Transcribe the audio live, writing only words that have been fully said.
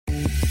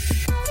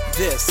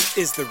This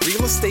is the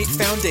Real Estate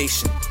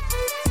Foundation,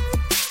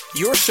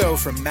 your show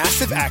for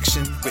massive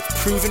action with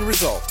proven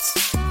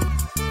results.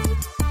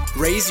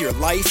 Raise your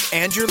life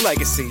and your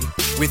legacy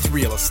with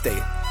real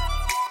estate.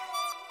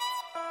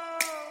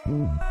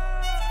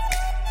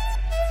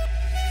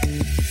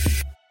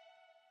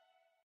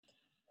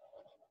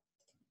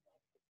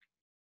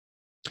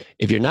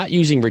 If you're not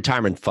using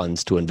retirement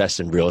funds to invest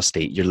in real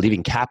estate, you're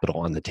leaving capital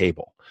on the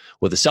table.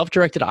 With a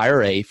self-directed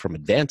IRA from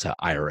Advanta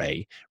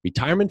IRA,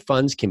 retirement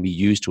funds can be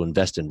used to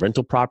invest in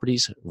rental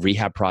properties,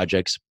 rehab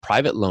projects,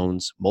 private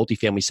loans,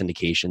 multifamily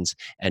syndications,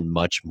 and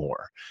much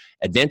more.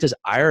 Advanta's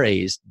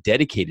IRA's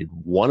dedicated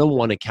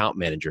one-on-one account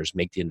managers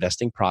make the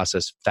investing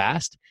process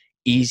fast,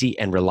 easy,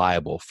 and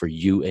reliable for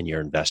you and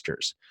your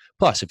investors.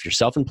 Plus, if you're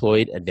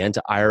self-employed, Advanta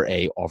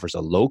IRA offers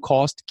a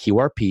low-cost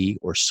QRP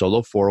or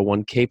solo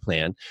 401k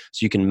plan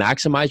so you can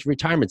maximize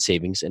retirement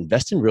savings,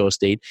 invest in real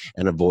estate,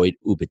 and avoid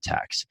UBIT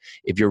tax.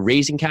 If you're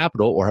raising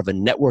capital or have a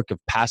network of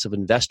passive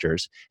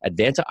investors,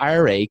 Advanta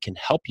IRA can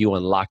help you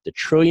unlock the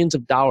trillions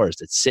of dollars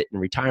that sit in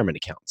retirement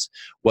accounts.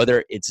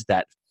 Whether it's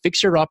that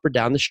fixer-upper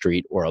down the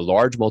street or a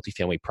large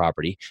multifamily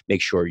property,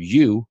 make sure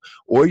you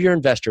or your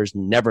investors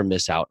never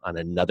miss out on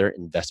another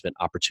investment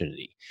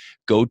opportunity.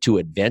 Go to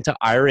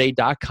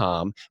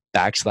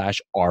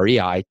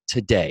advantaira.com/REI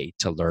today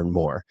to learn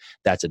more.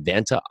 That's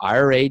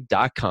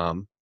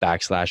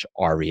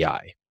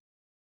advantaira.com/REI.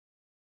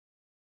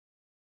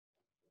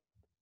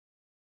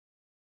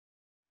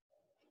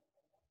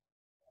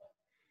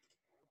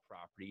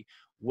 Property.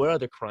 What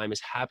other crime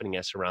is happening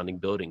at surrounding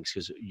buildings?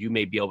 Because you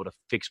may be able to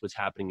fix what's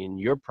happening in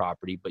your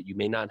property, but you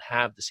may not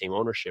have the same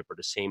ownership or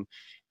the same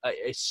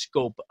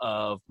scope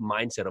of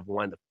mindset of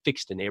wanting to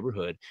fix the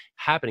neighborhood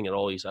happening at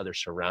all these other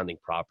surrounding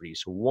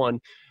properties. So one,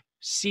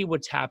 see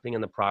what's happening on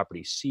the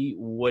property. See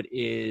what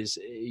is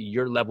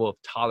your level of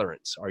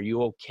tolerance. Are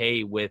you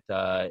okay with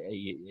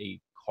a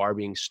car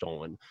being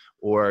stolen,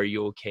 or are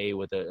you okay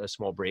with a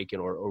small break-in,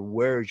 or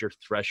where is your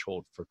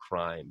threshold for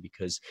crime?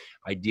 Because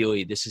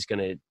ideally, this is going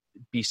to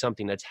be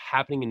something that's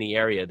happening in the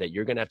area that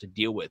you're going to have to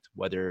deal with,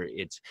 whether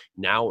it's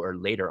now or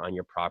later on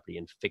your property,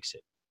 and fix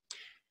it.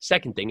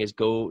 Second thing is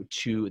go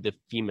to the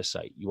FEMA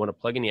site. You want to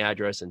plug in the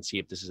address and see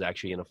if this is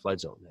actually in a flood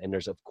zone. And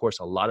there's, of course,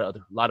 a lot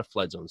of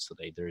flood zones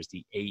today. There's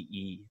the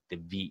AE, the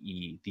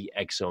VE, the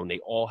X zone. They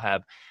all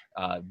have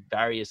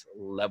various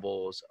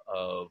levels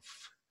of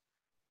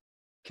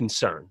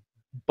concern.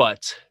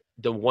 But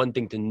the one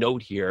thing to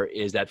note here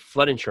is that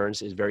flood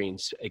insurance is very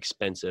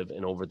expensive,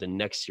 and over the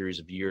next series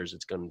of years,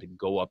 it's going to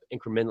go up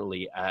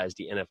incrementally as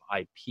the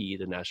NFIP,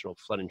 the National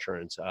Flood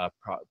Insurance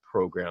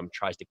Program,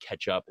 tries to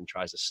catch up and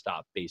tries to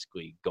stop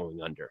basically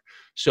going under.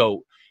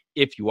 So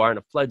if you are in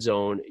a flood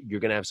zone, you're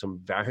going to have some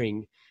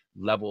varying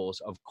levels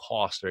of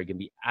costs that are going to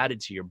be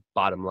added to your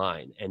bottom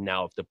line. And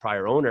now if the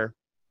prior owner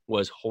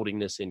was holding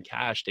this in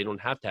cash, they don't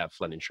have to have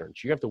flood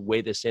insurance. You have to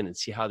weigh this in and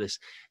see how this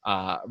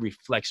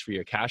reflects for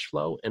your cash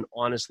flow, and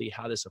honestly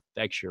how this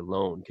affects your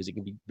loan, because it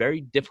can be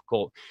very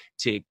difficult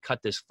to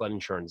cut this flood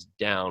insurance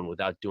down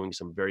without doing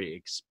some very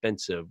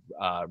expensive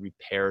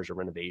repairs or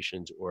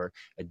renovations or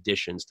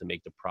additions to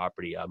make the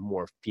property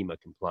more FEMA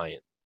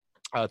compliant.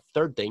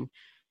 Third thing,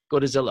 go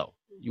to Zillow.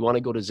 You want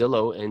to go to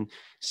Zillow and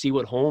see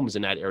what homes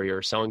in that area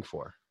are selling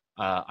for.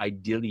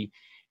 Ideally,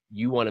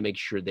 you want to make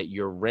sure that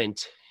your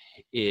rent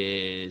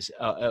is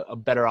a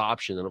better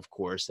option than, of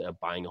course,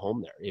 buying a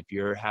home there. If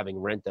you're having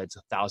rent that's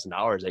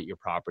 $1,000 at your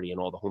property and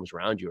all the homes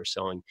around you are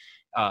selling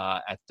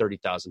at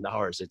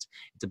 $30,000, it's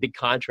a big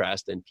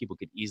contrast, and people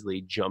could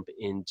easily jump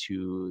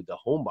into the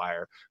home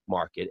buyer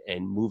market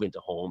and move into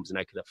homes, and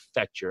that could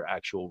affect your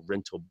actual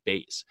rental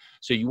base.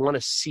 So you want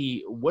to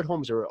see what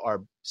homes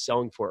are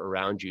selling for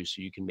around you,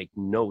 so you can make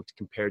note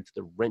compared to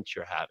the rent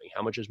you're having.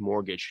 How much is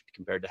mortgage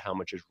compared to how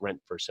much is rent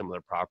for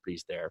similar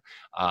properties there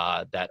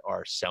that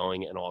are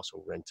selling and also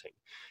renting.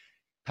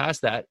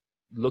 Past that,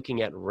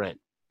 looking at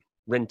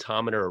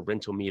rentometer or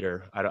rental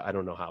meter. I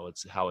don't know how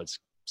it's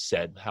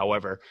said.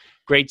 However,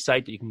 great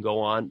site that you can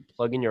go on,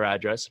 plug in your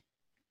address,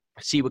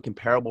 see what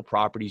comparable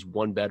properties,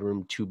 1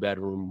 bedroom, 2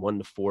 bedroom, 1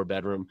 to 4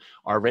 bedroom,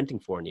 are renting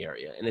for in the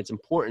area. And it's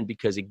important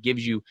because it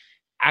gives you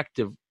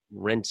active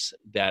rents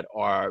that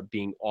are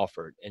being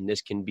offered. And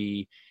this can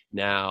be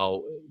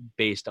now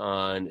based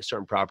on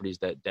certain properties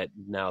that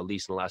now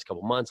leased in the last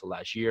couple of months, the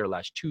last year,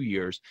 last 2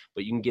 years,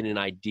 but you can get an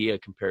idea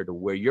compared to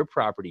where your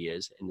property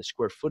is and the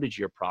square footage of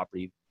your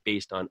property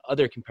based on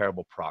other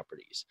comparable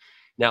properties.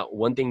 Now,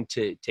 one thing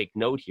to take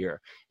note here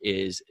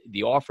is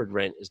the offered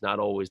rent is not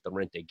always the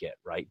rent they get,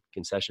 right?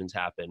 Concessions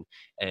happen,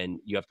 and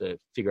you have to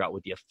figure out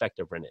what the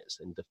effective rent is.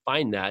 And to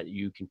find that,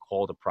 you can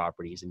call the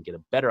properties and get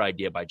a better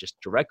idea by just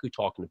directly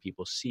talking to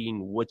people,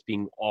 seeing what's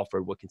being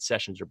offered, what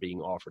concessions are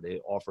being offered. Are they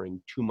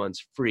offering 2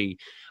 months free?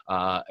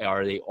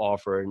 Are they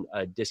offering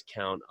a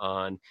discount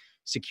on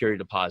security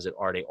deposit?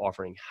 Are they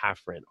offering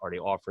half rent? Are they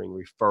offering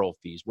referral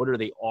fees? What are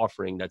they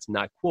offering that's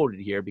not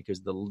quoted here,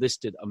 because the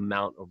listed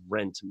amount of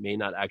rent may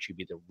not actually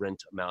be the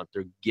rent amount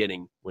they're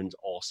getting when it's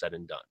all said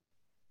and done.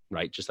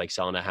 right? Just like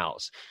selling a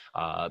house.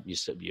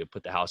 You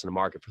put the house in the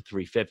market for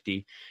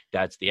 $350,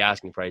 that's the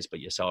asking price, but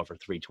you sell it for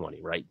 $320,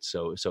 right?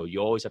 So you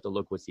always have to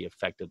look what's the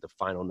effect of the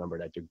final number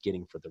that they're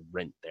getting for the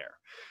rent there.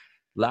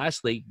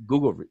 Lastly,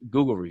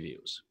 Google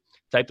reviews.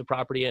 Type the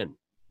property in,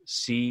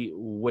 see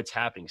what's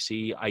happening,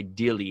 see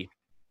ideally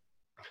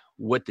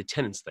what the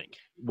tenants think.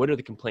 What are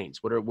the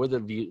complaints? What are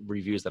the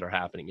reviews that are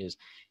happening? Is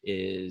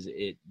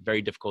it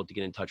very difficult to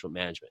get in touch with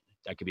management?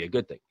 That could be a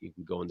good thing. You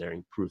can go in there and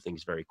improve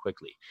things very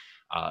quickly.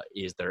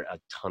 Is there a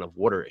ton of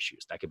water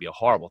issues? That could be a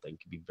horrible thing.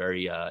 It could be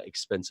very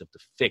expensive to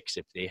fix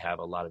if they have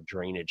a lot of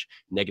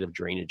negative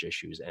drainage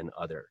issues and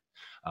other.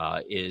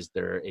 Is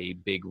there a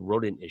big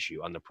rodent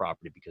issue on the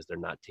property because they're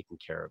not taking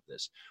care of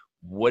this?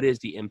 What is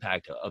the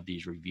impact of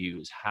these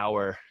reviews? How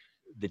are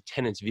the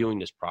tenants viewing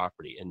this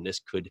property? And this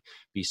could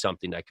be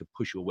something that could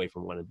push you away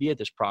from wanting to be at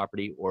this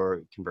property,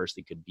 or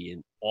conversely could be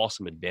an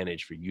awesome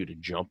advantage for you to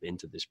jump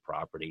into this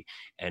property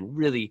and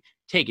really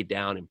take it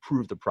down,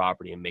 improve the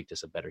property, and make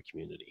this a better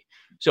community.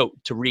 So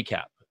to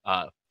recap,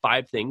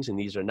 5 things, and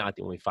these are not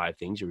the only 5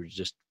 things, or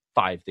just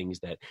 5 things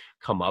that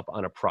come up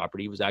on a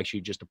property. It was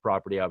actually just a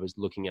property I was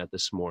looking at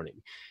this morning.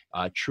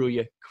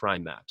 Trulia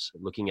crime maps,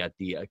 looking at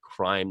the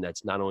crime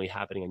that's not only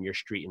happening on your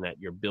street and at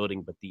your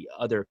building, but the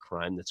other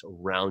crime that's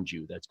around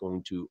you that's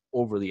going to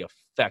overly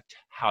affect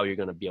how you're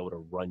going to be able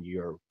to run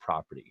your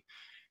property.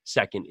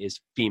 Second is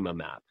FEMA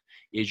map.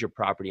 Is your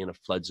property in a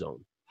flood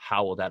zone?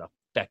 How will that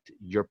affect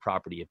your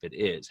property if it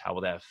is? How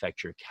will that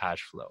affect your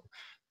cash flow?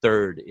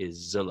 Third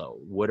is Zillow.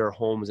 What are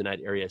homes in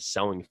that area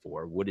selling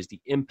for? What is the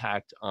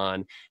impact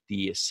on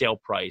the sale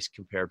price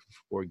compared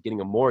for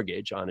getting a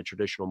mortgage on a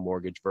traditional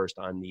mortgage versus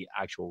on the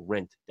actual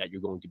rent that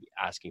you're going to be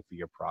asking for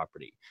your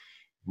property?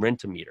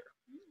 Rent-o-meter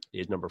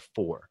is number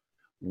 4.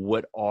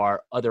 What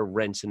are other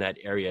rents in that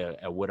area?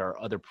 What are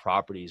other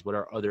properties? What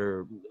are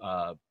other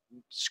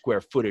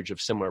square footage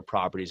of similar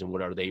properties, and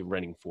what are they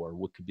renting for?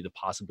 What could be the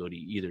possibility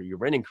either your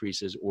rent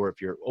increases, or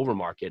if you're over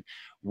market,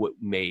 what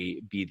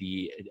may be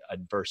the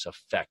adverse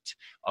effect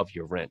of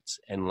your rents?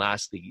 And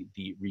lastly,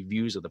 the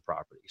reviews of the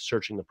property,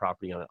 searching the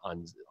property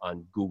on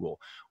Google.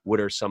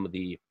 What are some of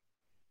the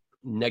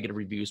negative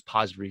reviews,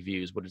 positive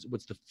reviews?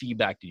 What's the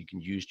feedback that you can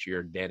use to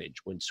your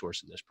advantage when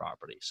sourcing this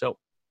property? So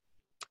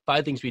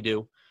 5 things we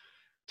do.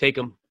 Take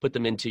them, put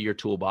them into your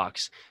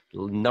toolbox.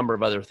 A number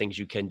of other things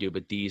you can do,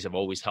 but these have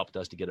always helped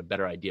us to get a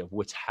better idea of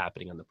what's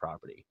happening on the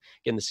property.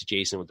 Again, this is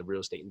Jason with the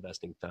Real Estate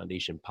Investing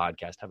Foundation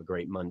podcast. Have a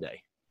great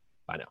Monday.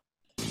 Bye now.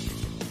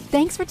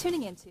 Thanks for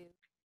tuning in to.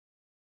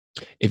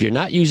 If you're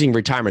not using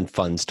retirement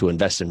funds to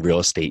invest in real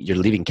estate, you're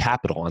leaving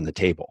capital on the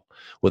table.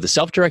 With a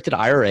self-directed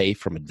IRA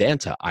from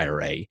Advanta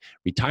IRA,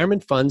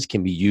 retirement funds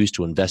can be used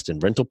to invest in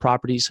rental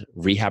properties,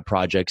 rehab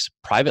projects,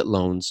 private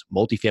loans,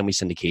 multifamily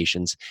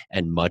syndications,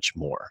 and much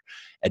more.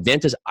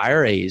 Advanta's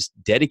IRA's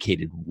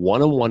dedicated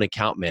one-on-one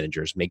account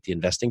managers make the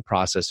investing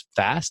process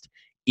fast,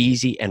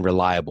 easy, and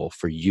reliable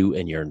for you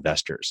and your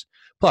investors.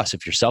 Plus,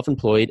 if you're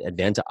self-employed,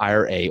 Advanta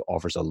IRA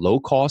offers a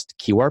low-cost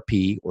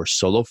QRP or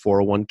solo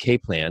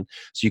 401k plan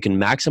so you can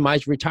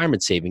maximize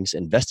retirement savings,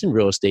 invest in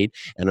real estate,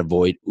 and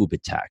avoid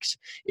UBIT tax.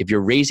 If you're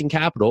raising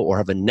capital or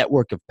have a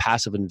network of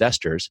passive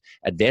investors,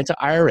 Advanta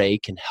IRA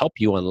can help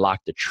you unlock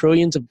the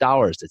trillions of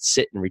dollars that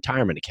sit in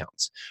retirement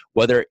accounts.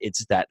 Whether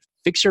it's that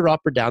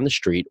fixer-upper down the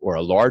street or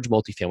a large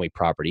multifamily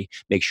property,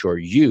 make sure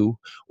you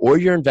or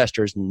your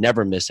investors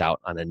never miss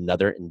out on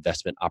another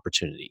investment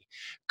opportunity.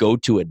 Go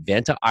to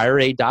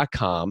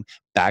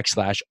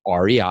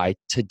advantaira.com/REI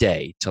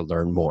today to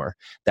learn more.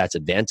 That's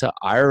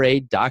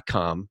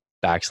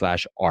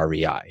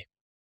advantaira.com/REI.